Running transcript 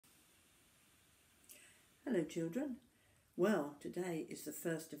Hello children. Well, today is the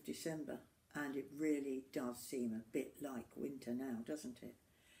 1st of December and it really does seem a bit like winter now, doesn't it?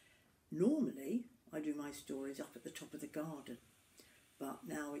 Normally I do my stories up at the top of the garden, but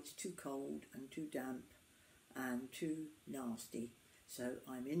now it's too cold and too damp and too nasty, so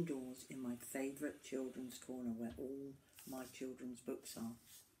I'm indoors in my favourite children's corner where all my children's books are.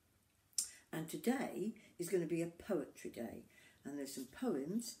 And today is going to be a poetry day, and there's some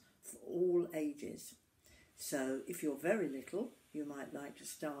poems for all ages. So if you're very little, you might like to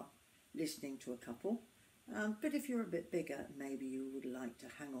start listening to a couple. But if you're a bit bigger, maybe you would like to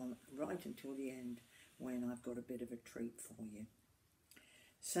hang on right until the end when I've got a bit of a treat for you.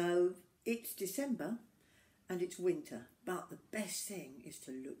 So it's December and it's winter, but the best thing is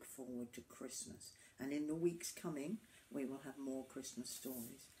to look forward to Christmas. And in the weeks coming, we will have more Christmas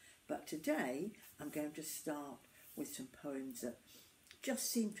stories. But today, I'm going to start with some poems that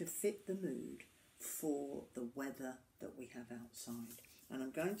just seem to fit the mood for the weather that we have outside. And I'm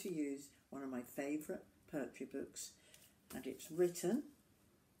going to use one of my favourite poetry books, and it's written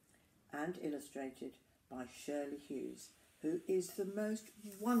and illustrated by Shirley Hughes, who is the most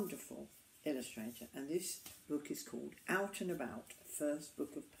wonderful illustrator. And this book is called Out and About, First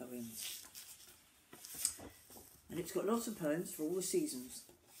Book of Poems. And it's got lots of poems for all the seasons.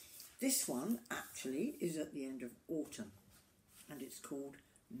 This one actually is at the end of autumn, and it's called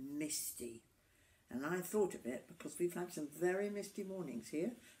Misty. And I thought of it because we've had some very misty mornings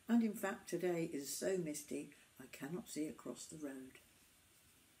here, and in fact today is so misty I cannot see across the road.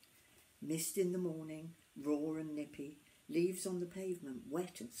 Mist in the morning, raw and nippy, leaves on the pavement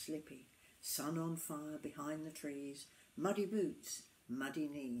wet and slippy, sun on fire behind the trees, muddy boots, muddy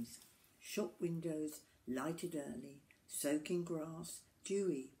knees, shop windows lighted early, soaking grass,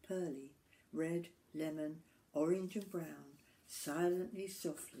 dewy, pearly, red, lemon, orange and brown, silently,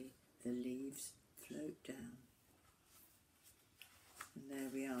 softly, the leaves float down. And there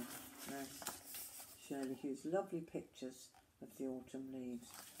we are. That's Shirley Hughes. Lovely pictures of the autumn leaves.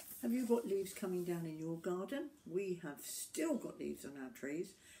 Have you got leaves coming down in your garden? We have still got leaves on our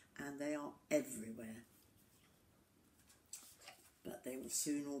trees, and they are everywhere. But they will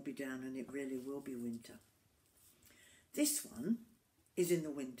soon all be down, and it really will be winter. This one is in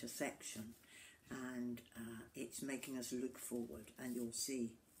the winter section, and it's making us look forward, and you'll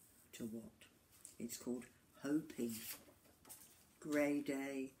see to what. It's called Hoping. Grey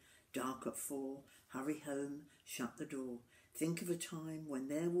day, dark at 4, hurry home, shut the door. Think of a time when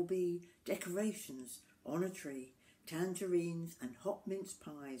there will be decorations on a tree, tangerines and hot mince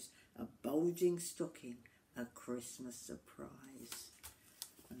pies, a bulging stocking, a Christmas surprise.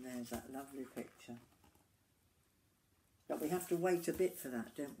 And there's that lovely picture. But we have to wait a bit for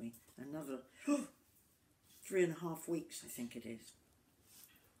that, don't we? Another 3.5 weeks, I think it is.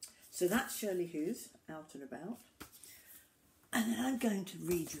 So that's Shirley Hughes, Out and About. And then I'm going to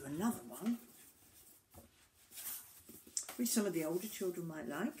read you another one, which some of the older children might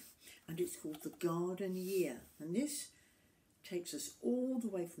like. And it's called The Garden Year. And this takes us all the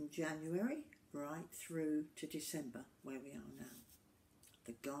way from January right through to December, where we are now.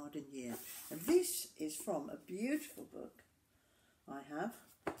 The Garden Year. And this is from a beautiful book I have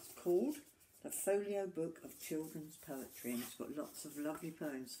called The Folio Book of Children's Poetry, and it's got lots of lovely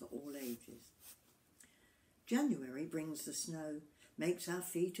poems for all ages. January brings the snow, makes our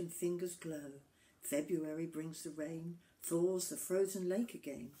feet and fingers glow. February brings the rain, thaws the frozen lake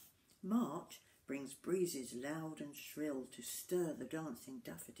again. March brings breezes loud and shrill to stir the dancing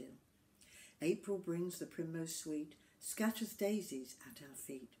daffodil. April brings the primrose sweet, scatters daisies at our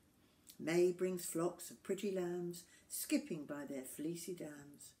feet. May brings flocks of pretty lambs, skipping by their fleecy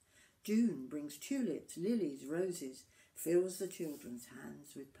dams. June brings tulips, lilies, roses, fills the children's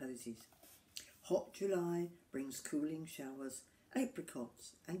hands with posies. Hot July brings cooling showers,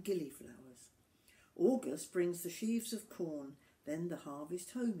 apricots and gillyflowers. August brings the sheaves of corn, then the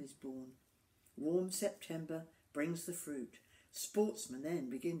harvest home is born. Warm September brings the fruit, sportsmen then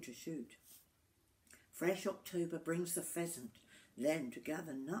begin to shoot. Fresh October brings the pheasant, then to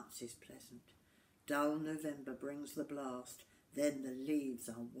gather nuts is pleasant. Dull November brings the blast, then the leaves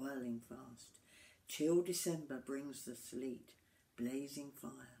are whirling fast. Chill December brings the sleet, blazing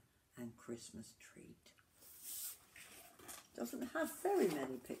fire and Christmas treat. Doesn't have very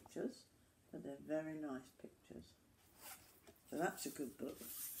many pictures, but they're very nice pictures. So that's a good book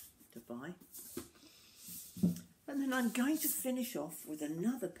to buy. And then I'm going to finish off with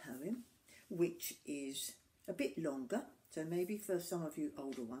another poem, which is a bit longer, so maybe for some of you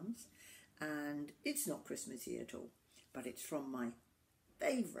older ones. And it's not Christmassy at all, but it's from my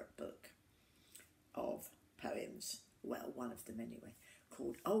favourite book of poems, well, one of them anyway,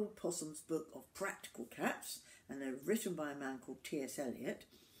 called Old Possum's Book of Practical Cats, and they're written by a man called T.S. Eliot.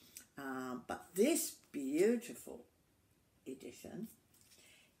 But this beautiful edition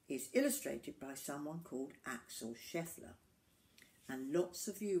is illustrated by someone called Axel Scheffler. And lots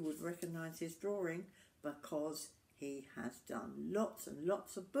of you would recognise his drawing because he has done lots and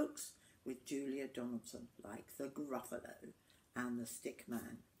lots of books with Julia Donaldson, like The Gruffalo and The Stick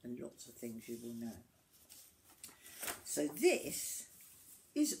Man, and lots of things you will know. So this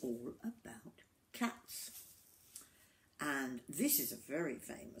is all about cats. And this is a very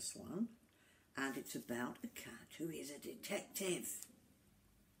famous one, and it's about a cat who is a detective.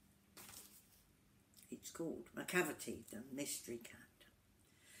 It's called McCavity the Mystery Cat.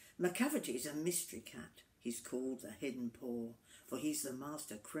 McCavity is a mystery cat. He's called the Hidden Paw, for he's the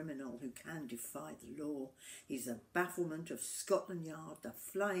master criminal who can defy the law. He's the bafflement of Scotland Yard, the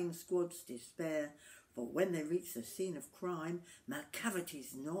flying squad's despair, for when they reach the scene of crime,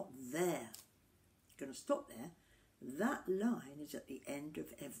 McCavity's not there. Going to stop there. That line is at the end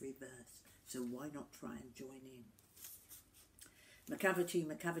of every verse, so why not try and join in? McCavity,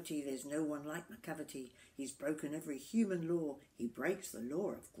 McCavity, there's no one like McCavity. He's broken every human law. He breaks the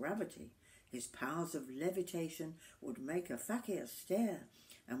law of gravity. His powers of levitation would make a fakir stare.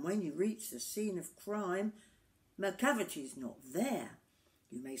 And when you reach the scene of crime, McCavity's not there.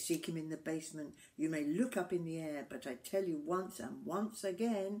 You may seek him in the basement, you may look up in the air, but I tell you once and once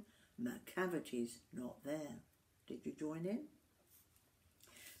again, McCavity's not there. Did you join in?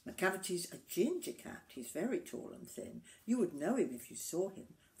 McCavity's a ginger cat. He's very tall and thin. You would know him if you saw him,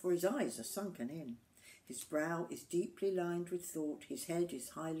 for his eyes are sunken in. His brow is deeply lined with thought. His head is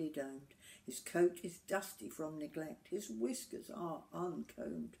highly domed. His coat is dusty from neglect. His whiskers are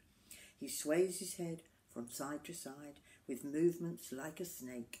uncombed. He sways his head from side to side with movements like a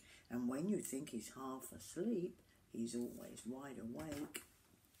snake, and when you think he's half asleep, he's always wide awake.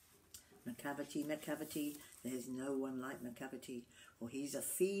 McCavity, McCavity, there's no one like McCavity, for he's a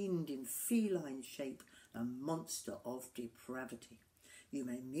fiend in feline shape, a monster of depravity. You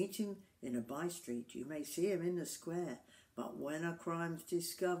may meet him in a by-street, you may see him in the square, but when a crime's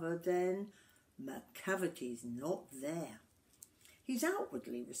discovered, then McCavity's not there. He's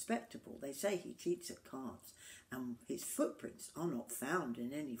outwardly respectable. They say he cheats at cards, and his footprints are not found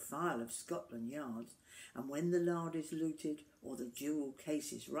in any file of Scotland Yards. And when the lard is looted, or the jewel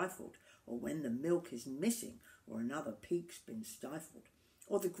case is rifled, or when the milk is missing, or another peak's been stifled,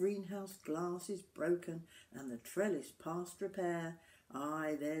 or the greenhouse glass is broken, and the trellis past repair,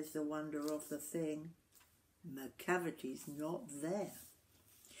 aye, there's the wonder of the thing, McCavity's not there.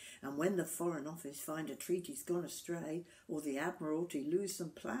 And when the Foreign Office find a treaty's gone astray, or the Admiralty lose some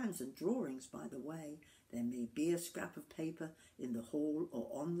plans and drawings by the way, there may be a scrap of paper in the hall or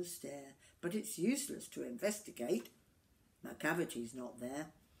on the stair, but it's useless to investigate. McCavity's not there.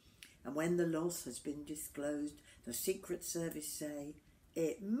 And when the loss has been disclosed, the Secret Service say,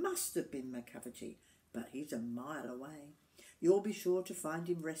 it must have been McCavity, but he's a mile away. You'll be sure to find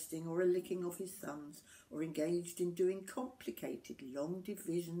him resting or a licking of his thumbs or engaged in doing complicated long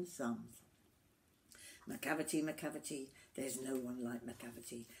division sums. McCavity, McCavity, there's no one like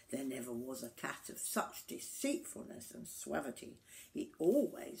McCavity. There never was a cat of such deceitfulness and suavity. He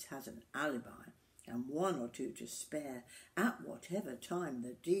always has an alibi and one or two to spare at whatever time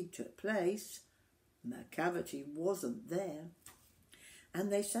the deed took place. McCavity wasn't there. And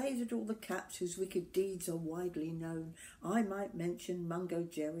they say that all the cats whose wicked deeds are widely known, I might mention Mungo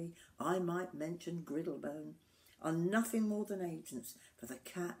Jerry, I might mention Griddlebone, are nothing more than agents for the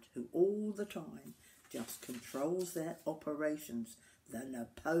cat who all the time just controls their operations, the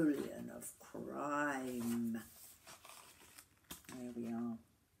Napoleon of crime. There we are.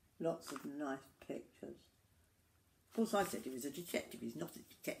 Lots of nice pictures. Of course, I said he was a detective. He's not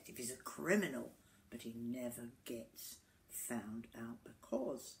a detective, he's a criminal, but he never gets found out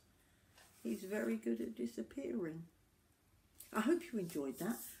because he's very good at disappearing. I hope you enjoyed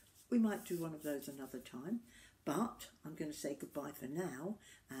that. We might do one of those another time, but I'm going to say goodbye for now,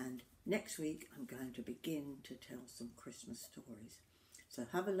 and next week I'm going to begin to tell some Christmas stories. So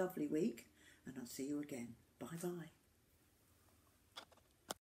have a lovely week, and I'll see you again. Bye bye.